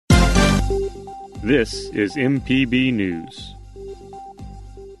This is MPB News.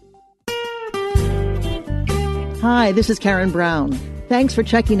 Hi, this is Karen Brown. Thanks for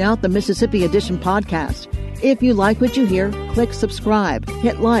checking out the Mississippi Edition podcast. If you like what you hear, click subscribe,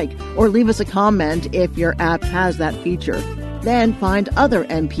 hit like, or leave us a comment if your app has that feature. Then find other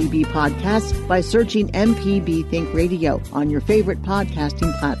MPB podcasts by searching MPB Think Radio on your favorite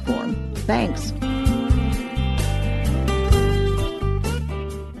podcasting platform. Thanks.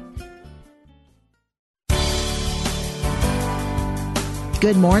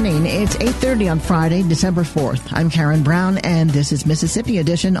 Good morning. It's 8:30 on Friday, December 4th. I'm Karen Brown, and this is Mississippi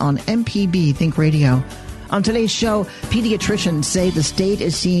Edition on MPB Think Radio. On today's show, pediatricians say the state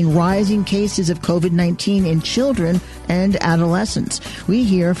is seeing rising cases of COVID-19 in children and adolescents. We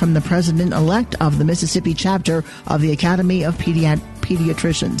hear from the president-elect of the Mississippi chapter of the Academy of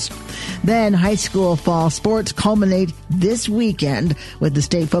Pediatricians. Then high school fall sports culminate this weekend with the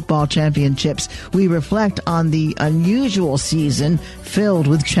state football championships. We reflect on the unusual season filled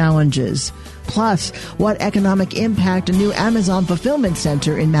with challenges. Plus, what economic impact a new Amazon fulfillment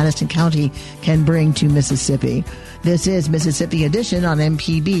center in Madison County can bring to Mississippi. This is Mississippi Edition on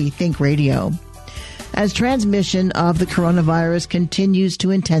MPB Think Radio. As transmission of the coronavirus continues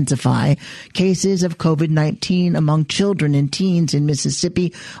to intensify, cases of COVID-19 among children and teens in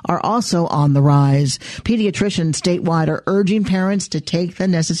Mississippi are also on the rise. Pediatricians statewide are urging parents to take the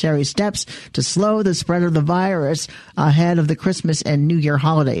necessary steps to slow the spread of the virus ahead of the Christmas and New Year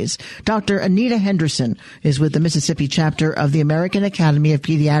holidays. Dr. Anita Henderson is with the Mississippi chapter of the American Academy of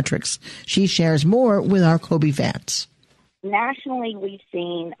Pediatrics. She shares more with our Kobe Vance. Nationally, we've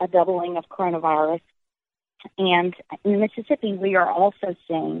seen a doubling of coronavirus. And in Mississippi, we are also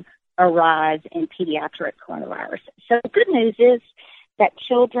seeing a rise in pediatric coronavirus. So the good news is that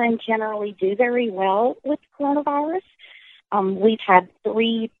children generally do very well with coronavirus. We've had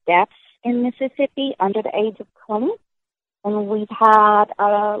 3 deaths in Mississippi under the age of 20, and we've had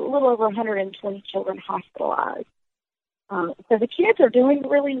a little over 120 children hospitalized. So the kids are doing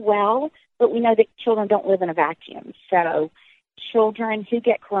really well, but we know that children don't live in a vacuum. So children who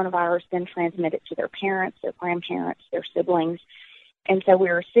get coronavirus then transmit it to their parents, their grandparents, their siblings. And so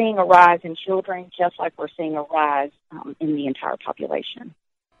we're seeing a rise in children just like we're seeing a rise in the entire population.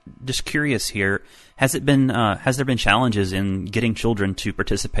 Just curious here, has there been challenges in getting children to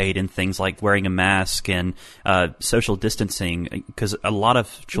participate in things like wearing a mask and social distancing? Because a lot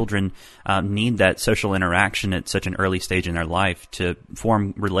of children need that social interaction at such an early stage in their life to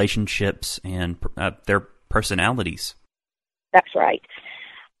form relationships and their personalities. That's right.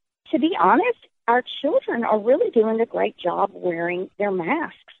 To be honest, our children are really doing a great job wearing their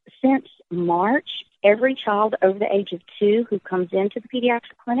masks. Since March, every child over the age of 2 who comes into the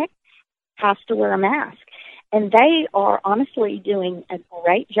pediatric clinic has to wear a mask. And they are honestly doing a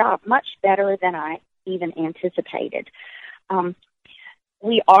great job, much better than I even anticipated.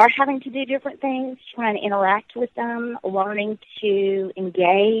 We are having to do different things, trying to interact with them, learning to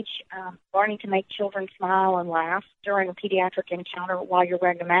engage, learning to make children smile and laugh during a pediatric encounter while you're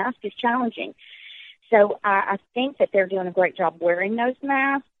wearing a mask is challenging. So I think that they're doing a great job wearing those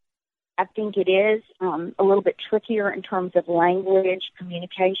masks. I think it is a little bit trickier in terms of language,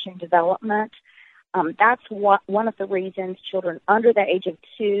 communication, development. That's one of the reasons children under the age of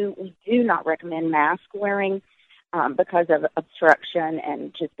 2, we do not recommend mask wearing. Because of obstruction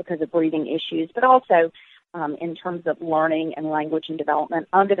and just because of breathing issues, but also in terms of learning and language and development.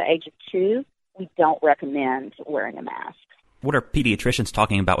 Under the age of 2, we don't recommend wearing a mask. What are pediatricians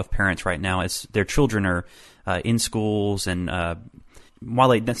talking about with parents right now as their children are in schools and while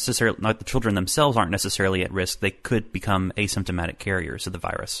the children themselves aren't necessarily at risk, they could become asymptomatic carriers of the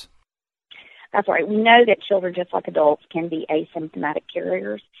virus? That's right. We know that children, just like adults, can be asymptomatic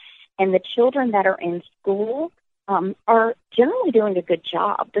carriers. And the children that are in school are generally doing a good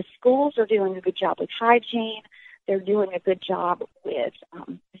job. The schools are doing a good job with hygiene. They're doing a good job with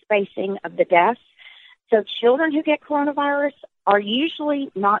spacing of the desks. So children who get coronavirus are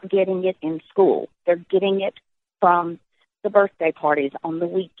usually not getting it in school. They're getting it from the birthday parties on the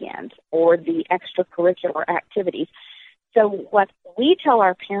weekend or the extracurricular activities. So what we tell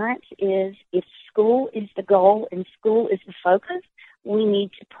our parents is if school is the goal and school is the focus, we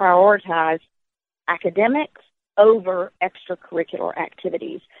need to prioritize academics over extracurricular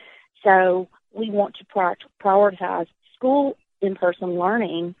activities. So we want to prioritize school in-person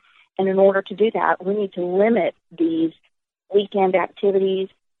learning, and in order to do that, we need to limit these weekend activities,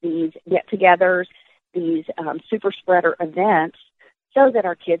 these get-togethers, these super spreader events, so that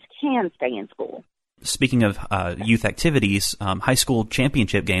our kids can stay in school. Speaking of youth activities, high school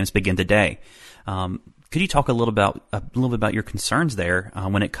championship games begin today. Could you talk a little bit about your concerns there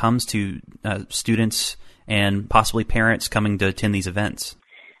when it comes to students and possibly parents coming to attend these events?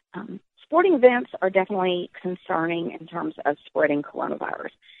 Sporting events are definitely concerning in terms of spreading coronavirus.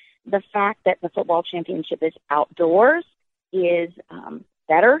 The fact that the football championship is outdoors is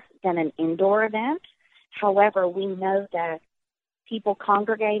better than an indoor event. However, we know that people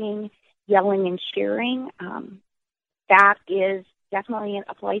congregating, yelling and cheering, that is definitely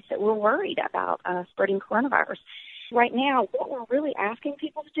a place that we're worried about spreading coronavirus. Right now, what we're really asking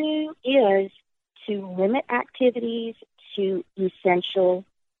people to do is to limit activities to essential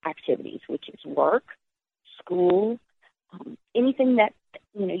activities, which is work, school, anything that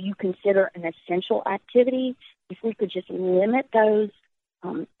you consider an essential activity. If we could just limit those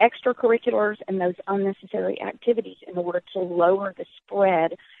extracurriculars and those unnecessary activities in order to lower the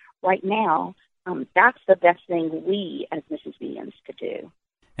spread right now, that's the best thing we as Mississippians could do.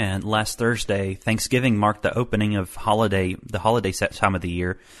 And last Thursday, Thanksgiving marked the opening of the holiday set time of the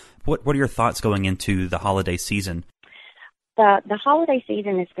year. What are your thoughts going into the holiday season? The holiday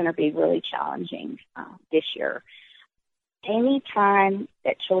season is going to be really challenging this year. Any time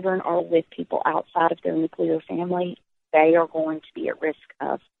that children are with people outside of their nuclear family, they are going to be at risk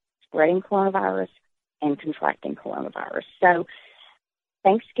of spreading coronavirus and contracting coronavirus. So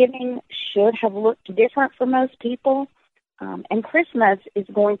Thanksgiving should have looked different for most people, and Christmas is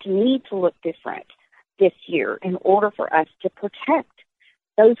going to need to look different this year in order for us to protect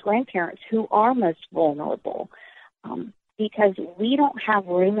those grandparents who are most vulnerable, because we don't have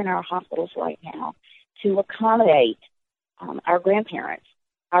room in our hospitals right now to accommodate our grandparents,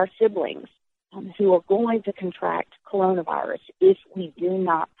 our siblings, who are going to contract coronavirus if we do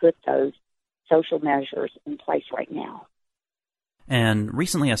not put those social measures in place right now. And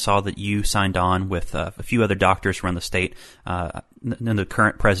recently I saw that you signed on with a few other doctors around the state, and the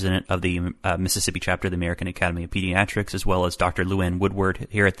current president of the Mississippi chapter of the American Academy of Pediatrics, as well as Dr. Luann Woodward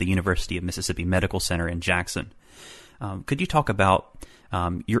here at the University of Mississippi Medical Center in Jackson. Could you talk about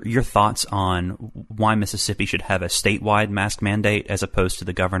your thoughts on why Mississippi should have a statewide mask mandate as opposed to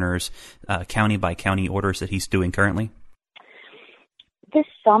the governor's county-by-county orders that he's doing currently? This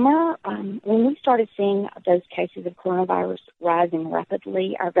summer, when we started seeing those cases of coronavirus rising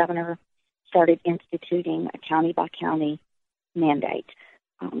rapidly, our governor started instituting a county-by-county mandate.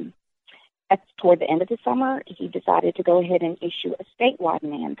 Toward the end of the summer, he decided to go ahead and issue a statewide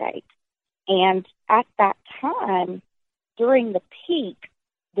mandate. And at that time, during the peak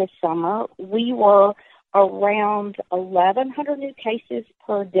this summer, we were around 1,100 new cases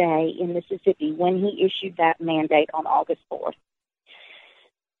per day in Mississippi when he issued that mandate on August 4th.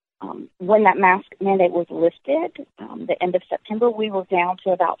 When that mask mandate was lifted, the end of September, we were down to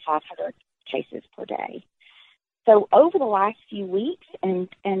about 500 cases per day. So over the last few weeks, and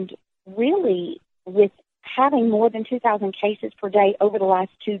really with having more than 2,000 cases per day over the last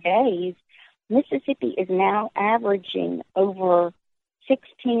 2 days, Mississippi is now averaging over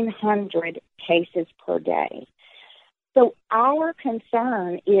 1,600 cases per day. So our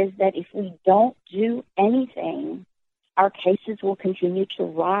concern is that if we don't do anything, our cases will continue to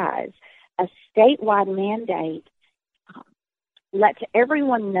rise. A statewide mandate lets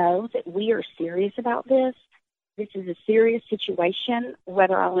everyone know that we are serious about this. This is a serious situation,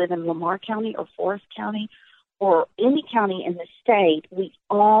 whether I live in Lamar County or Forest County or any county in the state. We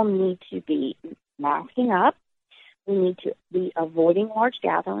all need to be masking up. We need to be avoiding large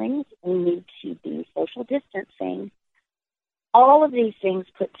gatherings. We need to be social distancing. All of these things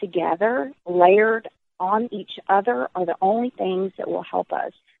put together, layered on each other, are the only things that will help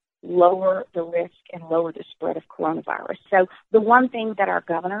us lower the risk and lower the spread of coronavirus. So the one thing that our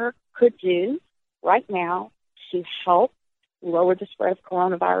governor could do right now to help lower the spread of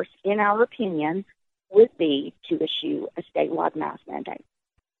coronavirus, in our opinion, would be to issue a statewide mask mandate.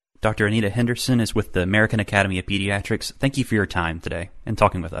 Dr. Anita Henderson is with the American Academy of Pediatrics. Thank you for your time today and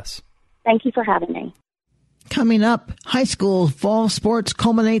talking with us. Thank you for having me. Coming up, high school fall sports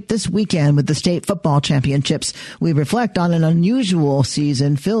culminate this weekend with the state football championships. We reflect on an unusual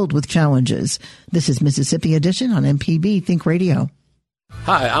season filled with challenges. This is Mississippi Edition on MPB Think Radio.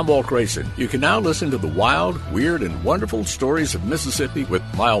 Hi, I'm Walt Grayson. You can now listen to the wild, weird, and wonderful stories of Mississippi with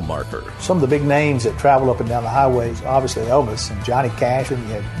Mile Marker. Some of the big names that travel up and down the highways, obviously Elvis and Johnny Cash, and you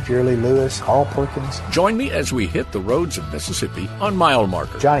have Jerry Lee Lewis, Carl Perkins. Join me as we hit the roads of Mississippi on Mile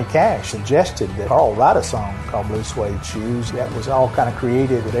Marker. Johnny Cash suggested that Carl write a song called Blue Suede Shoes. That was all kind of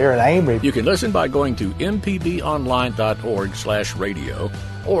created with Aaron Amory. You can listen by going to mpbonline.org/radio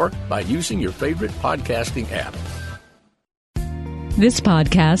or by using your favorite podcasting app. This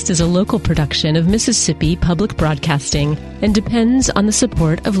podcast is a local production of Mississippi Public Broadcasting and depends on the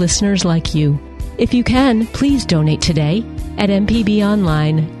support of listeners like you. If you can, please donate today at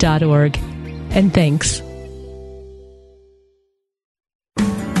mpbonline.org. And thanks.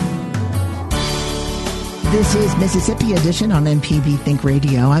 This is Mississippi Edition on MPB Think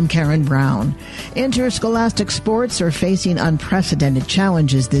Radio. I'm Karen Brown. Interscholastic sports are facing unprecedented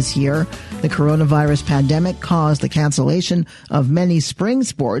challenges this year. The coronavirus pandemic caused the cancellation of many spring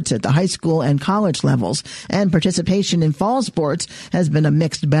sports at the high school and college levels, and participation in fall sports has been a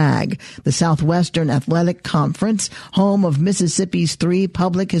mixed bag. The Southwestern Athletic Conference, home of Mississippi's 3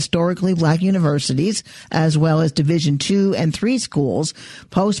 public historically black universities, as well as Division II and III schools,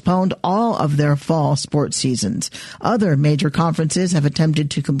 postponed all of their fall sports seasons. Other major conferences have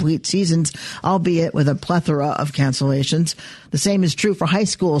attempted to complete seasons, albeit with a plethora of cancellations. The same is true for high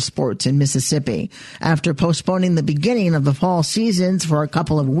school sports in Mississippi. After postponing the beginning of the fall seasons for a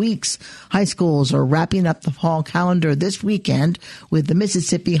couple of weeks, high schools are wrapping up the fall calendar this weekend with the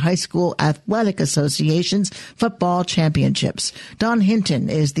Mississippi High School Athletic Association's football championships. Don Hinton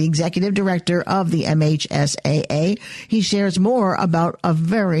is the executive director of the MHSAA. He shares more about a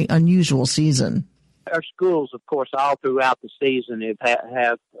very unusual season. Our schools, of course, all throughout the season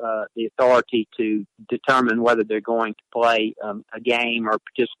have the authority to determine whether they're going to play a game or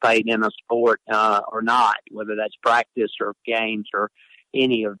participate in a sport or not, whether that's practice or games or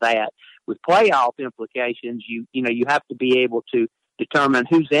any of that. With playoff implications, you have to be able to determine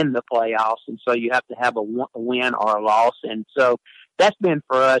who's in the playoffs, and so you have to have a win or a loss. And so that's been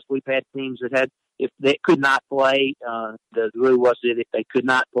for us. We've had teams that had, if they could not play, the rule was that if they could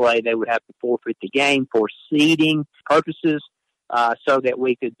not play, they would have to forfeit the game for seeding purposes, so that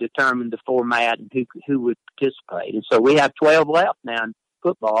we could determine the format and who would participate. And so we have 12 left now in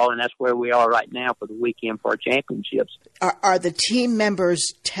football, and that's where we are right now for the weekend for our championships. Are the team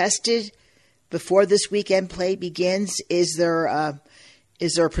members tested before this weekend play begins? Is there a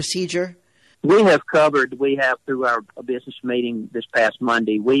procedure? We have through our business meeting this past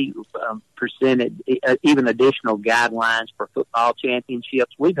Monday, we presented even additional guidelines for football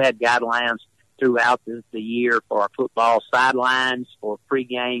championships. We've had guidelines throughout the year for our football sidelines, for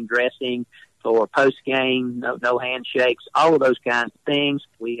pregame dressing, for postgame, no handshakes, all of those kinds of things.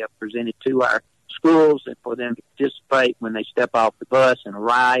 We have presented to our schools and for them to participate when they step off the bus and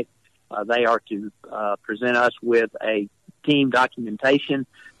arrive. They are to present us with a team documentation,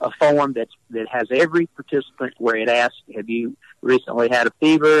 a form that has every participant where it asks, have you recently had a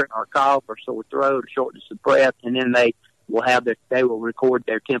fever or cough or sore throat or shortness of breath? And then they will record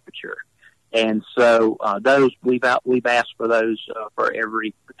their temperature. And so those we've asked for those for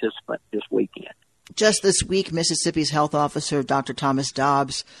every participant this weekend. Just this week, Mississippi's health officer, Dr. Thomas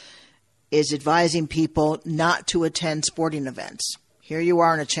Dobbs, is advising people not to attend sporting events. Here you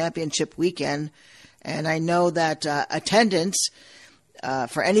are on a championship weekend, and I know that attendance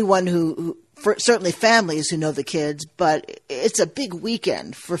for anyone who for certainly families who know the kids, but it's a big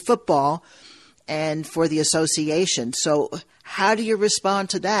weekend for football and for the association. So how do you respond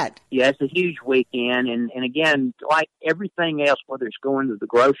to that? Yeah, it's a huge weekend. And again, like everything else, whether it's going to the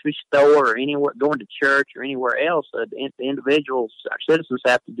grocery store or anywhere, going to church or anywhere else, the individuals, our citizens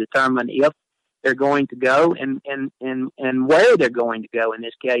have to determine if they're going to go and where they're going to go, in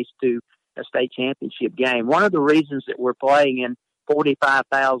this case, to a state championship game. One of the reasons that we're playing in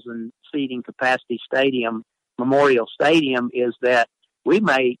 45,000 seating capacity stadium, Memorial Stadium, is that we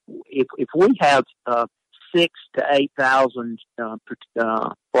may, if we have 6,000 to 8,000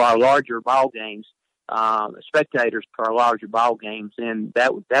 for our larger ball games, spectators for our larger ball games, then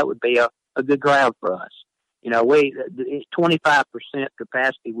that would be a good crowd for us. It's 25%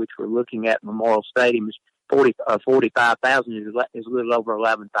 capacity, which we're looking at Memorial Stadium, is 45,000 is a little over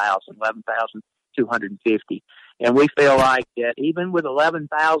 11,250. And we feel like that even with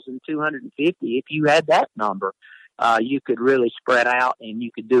 11,250, if you had that number, you could really spread out and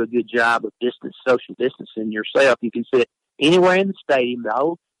you could do a good job of social distancing yourself. You can sit anywhere in the stadium. The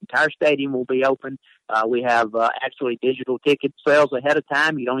whole entire stadium will be open. We have actually digital ticket sales ahead of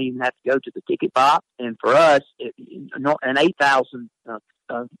time. You don't even have to go to the ticket box. And for us, an 8,000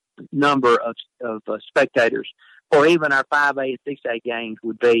 number of spectators for even our 5A and 6A games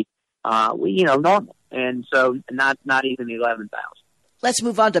would be normal. And so not even 11,000. Let's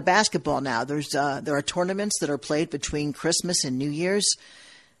move on to basketball now. There are tournaments that are played between Christmas and New Year's,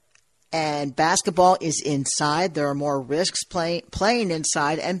 and basketball is inside. There are more risks playing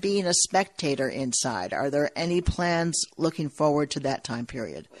inside and being a spectator inside. Are there any plans looking forward to that time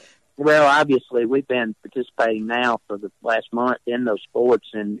period? Well, obviously, we've been participating now for the last month in those sports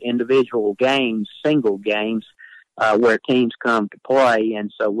and individual games, single games, where teams come to play.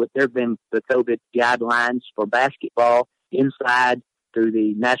 And so there have been the COVID guidelines for basketball inside through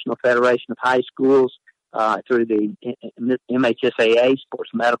the National Federation of High Schools, through the MHSAA,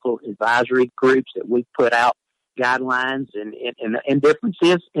 Sports Medical Advisory Groups, that we put out guidelines and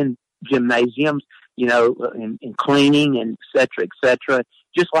differences in gymnasiums, in cleaning and et cetera.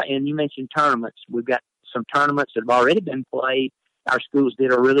 Just like, and you mentioned tournaments. We've got some tournaments that have already been played. Our schools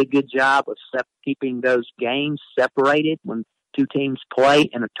did a really good job of keeping those games separated. When two teams play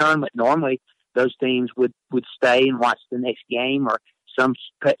in a tournament, normally those teams would stay and watch the next game, or some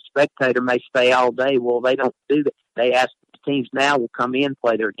spectator may stay all day. Well, they don't do that. They ask the teams now will come in,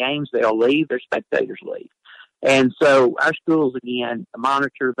 play their games, they'll leave, their spectators leave. And so our schools, again,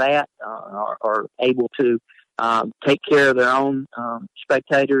 monitor that, are able to take care of their own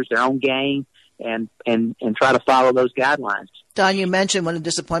spectators, their own game, and try to follow those guidelines. Don, you mentioned what a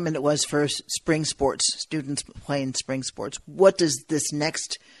disappointment it was for spring sports, students playing spring sports. What does this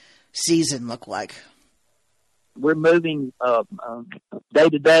next season look like? We're moving day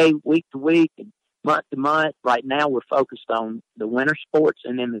to day, week to week, and month to month. Right now, we're focused on the winter sports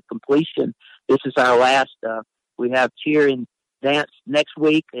and then the completion. This is our last. We have cheer and dance next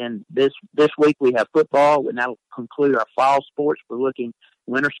week, and this week we have football, and that'll conclude our fall sports. We're looking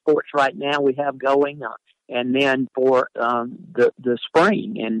winter sports right now. We have going, and then for the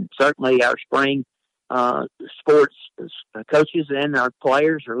spring, and certainly our spring sports coaches and our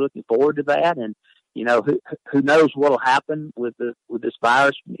players are looking forward to that. And who knows what will happen with this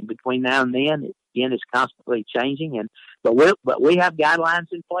virus between now and then. Again, it's constantly changing, but we have guidelines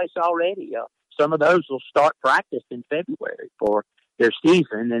in place already. Some of those will start practice in February for their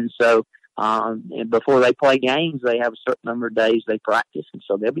season, and so and before they play games, they have a certain number of days they practice, and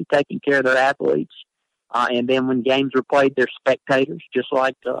so they'll be taking care of their athletes. And then when games are played, they're spectators, just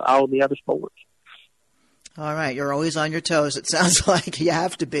like all of the other sports. All right, you're always on your toes. It sounds like you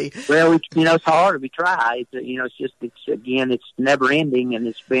have to be. Well, it's hard. We try. It's never ending, and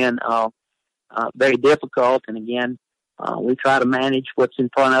it's been very difficult. And again, we try to manage what's in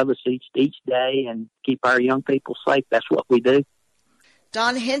front of us each day and keep our young people safe. That's what we do.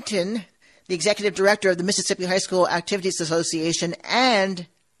 Don Hinton, the executive director of the Mississippi High School Activities Association, and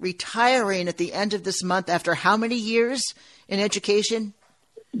retiring at the end of this month after how many years in education?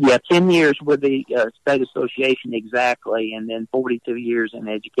 Yeah, 10 years with the state association exactly, and then 42 years in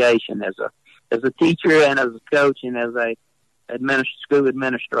education as a teacher and as a coach and as a school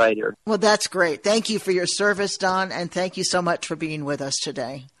administrator. Well, that's great. Thank you for your service, Don, and thank you so much for being with us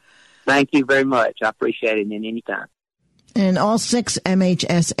today. Thank you very much. I appreciate it, and anytime. And all 6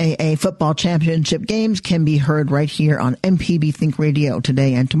 MHSAA football championship games can be heard right here on MPB Think Radio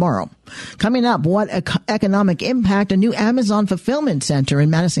today and tomorrow. Coming up, what economic impact a new Amazon fulfillment center in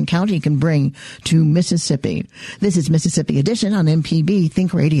Madison County can bring to Mississippi. This is Mississippi Edition on MPB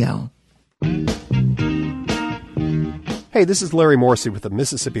Think Radio. Hey, this is Larry Morrissey with the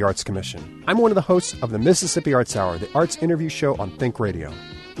Mississippi Arts Commission. I'm one of the hosts of the Mississippi Arts Hour, the arts interview show on Think Radio.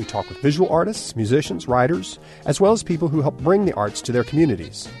 We talk with visual artists, musicians, writers, as well as people who help bring the arts to their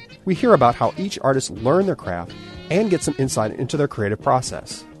communities. We hear about how each artist learned their craft and get some insight into their creative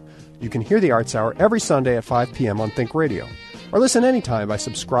process. You can hear the Arts Hour every Sunday at 5 p.m. on Think Radio, or listen anytime by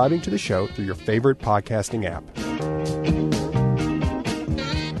subscribing to the show through your favorite podcasting app.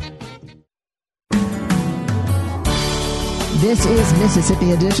 This is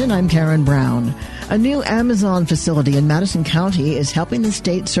Mississippi Edition. I'm Karen Brown. A new Amazon facility in Madison County is helping the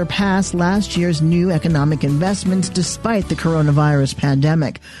state surpass last year's new economic investments despite the coronavirus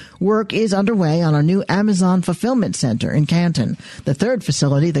pandemic. Work is underway on a new Amazon fulfillment center in Canton, the third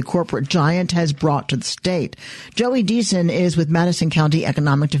facility the corporate giant has brought to the state. Joey Deason is with Madison County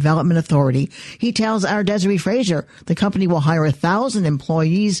Economic Development Authority. He tells our Desiree Frazier the company will hire 1,000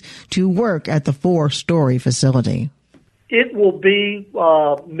 employees to work at the 4-story facility. It will be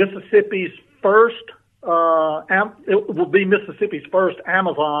Mississippi's first. It will be Mississippi's first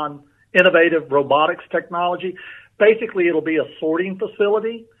Amazon innovative robotics technology. Basically, it'll be a sorting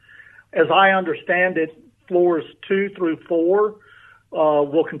facility. As I understand it, floors 2 through 4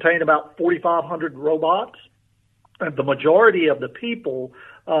 will contain about 4,500 robots. And the majority of the people,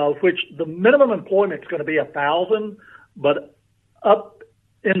 which the minimum employment is going to be 1,000, but up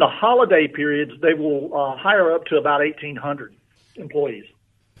in the holiday periods, they will hire up to about 1,800 employees.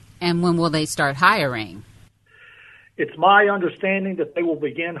 And when will they start hiring? It's my understanding that they will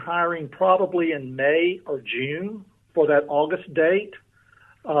begin hiring probably in May or June for that August date.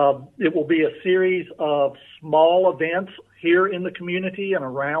 It will be a series of small events here in the community and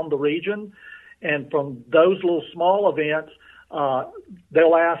around the region. And from those little small events,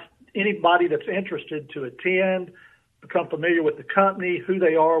 they'll ask anybody that's interested to attend, become familiar with the company, who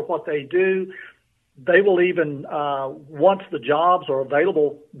they are, what they do. They will even, once the jobs are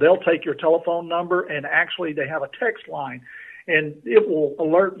available, they'll take your telephone number, and actually they have a text line, and it will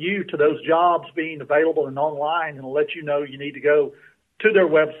alert you to those jobs being available and online, and let you know you need to go to their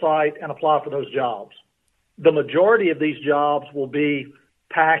website and apply for those jobs. The majority of these jobs will be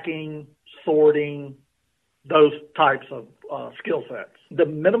packing, sorting, those types of skill sets. The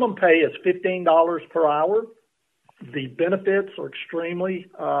minimum pay is $15 per hour. The benefits are extremely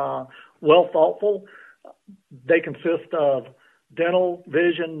well thoughtful. They consist of dental,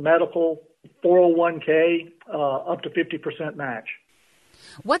 vision, medical, 401k, up to 50% match.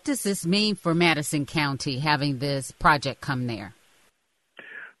 What does this mean for Madison County, having this project come there?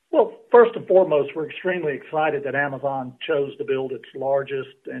 Well, first and foremost, we're extremely excited that Amazon chose to build its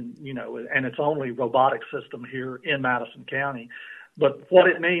largest and its only robotic system here in Madison County. But what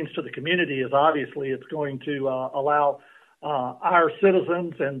it means to the community is obviously it's going to allow our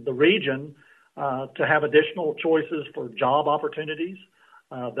citizens and the region to have additional choices for job opportunities,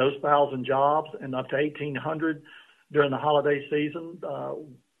 those 1,000 jobs and up to 1,800 during the holiday season.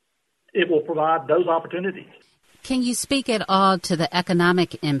 It will provide those opportunities. Can you speak at all to the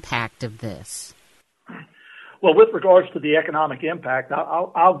economic impact of this? Well, with regards to the economic impact,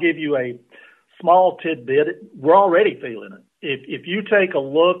 I'll give you a small tidbit. We're already feeling it. If you take a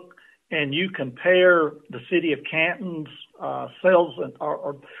look and you compare the city of Canton's sales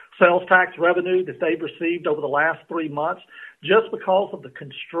or sales tax revenue that they've received over the last 3 months, just because of the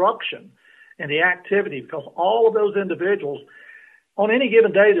construction and the activity, because all of those individuals, on any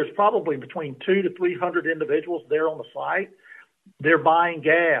given day, there's probably between 200 to 300 individuals there on the site. They're buying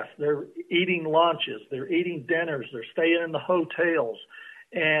gas, they're eating lunches, they're eating dinners, they're staying in the hotels.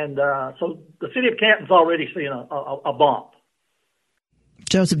 And so the city of Canton's already seeing a bump.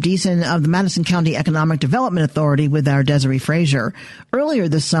 Joseph Deason of the Madison County Economic Development Authority with our Desiree Frazier. Earlier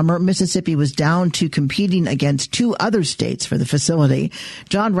this summer, Mississippi was down to competing against 2 other states for the facility.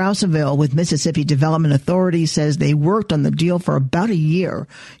 John Rouseville with Mississippi Development Authority says they worked on the deal for about a year.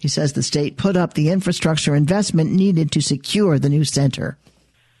 He says the state put up the infrastructure investment needed to secure the new center.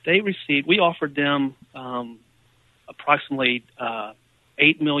 We offered them approximately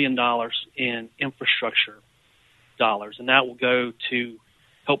 $8 million in infrastructure dollars, and that will go to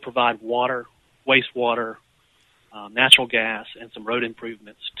help provide water, wastewater, natural gas, and some road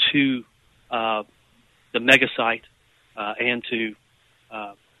improvements to the mega site and to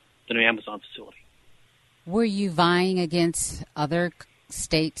the new Amazon facility. Were you vying against other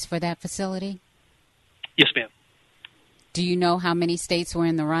states for that facility? Yes, ma'am. Do you know how many states were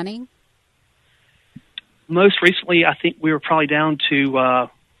in the running? Most recently, I think we were probably down to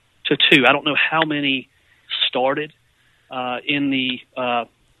 2. I don't know how many started in the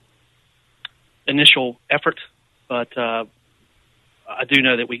initial effort, but I do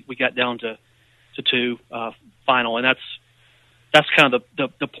know that we got down to 2 final, and that's kind of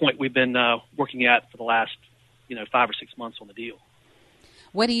the point we've been working at for the last 5 or 6 months on the deal.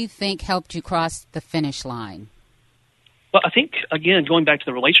 What do you think helped you cross the finish line? Well, I think, again, going back to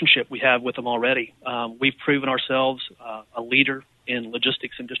the relationship we have with them already, we've proven ourselves a leader in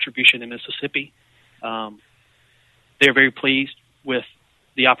logistics and distribution in Mississippi. They're very pleased with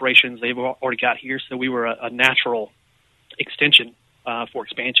the operations they've already got here, so we were a natural extension for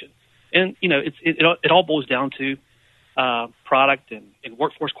expansion. And, it all boils down to product and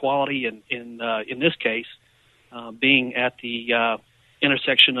workforce quality, and in this case, being at the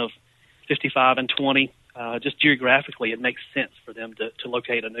intersection of 55 and 20, just geographically, it makes sense for them to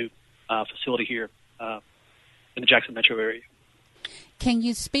locate a new facility here in the Jackson metro area. Can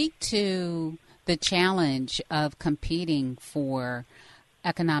you speak to the challenge of competing for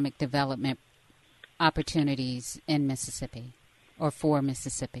economic development opportunities in Mississippi or for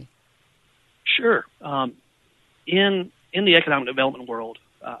Mississippi? Sure. In the economic development world,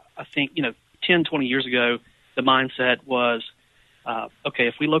 I think, 10, 20 years ago, the mindset was, okay,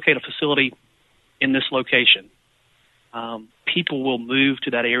 if we locate a facility in this location, people will move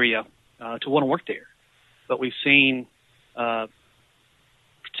to that area to want to work there. But we've seen,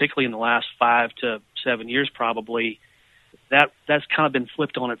 particularly in the last 5 to 7 years probably, that's kind of been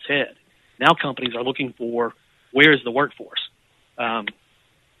flipped on its head. Now companies are looking for where is the workforce,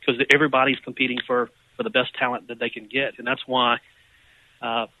 because everybody's competing for the best talent that they can get. And that's why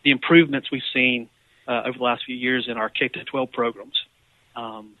the improvements we've seen over the last few years in our K-12 programs,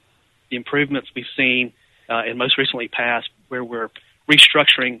 the improvements we've seen and most recently passed where we're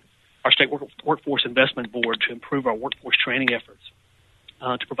restructuring our state workforce investment board to improve our workforce training efforts,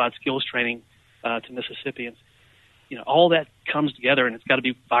 to provide skills training to Mississippians. All that comes together, and it's got to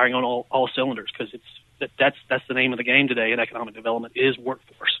be firing on all cylinders, because that's the name of the game today in economic development is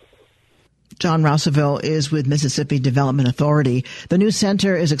workforce. John Rouseville is with Mississippi Development Authority. The new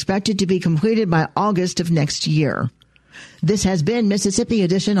center is expected to be completed by August of next year. This has been Mississippi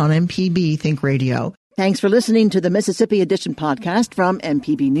Edition on MPB Think Radio. Thanks for listening to the Mississippi Edition podcast from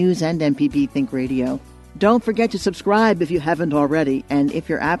MPB News and MPB Think Radio. Don't forget to subscribe if you haven't already, and if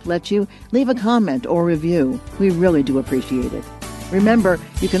your app lets you, leave a comment or review. We really do appreciate it. Remember,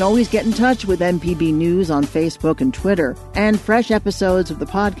 you can always get in touch with MPB News on Facebook and Twitter, and fresh episodes of the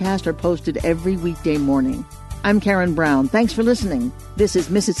podcast are posted every weekday morning. I'm Karen Brown. Thanks for listening. This is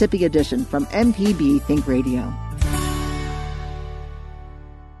Mississippi Edition from MPB Think Radio.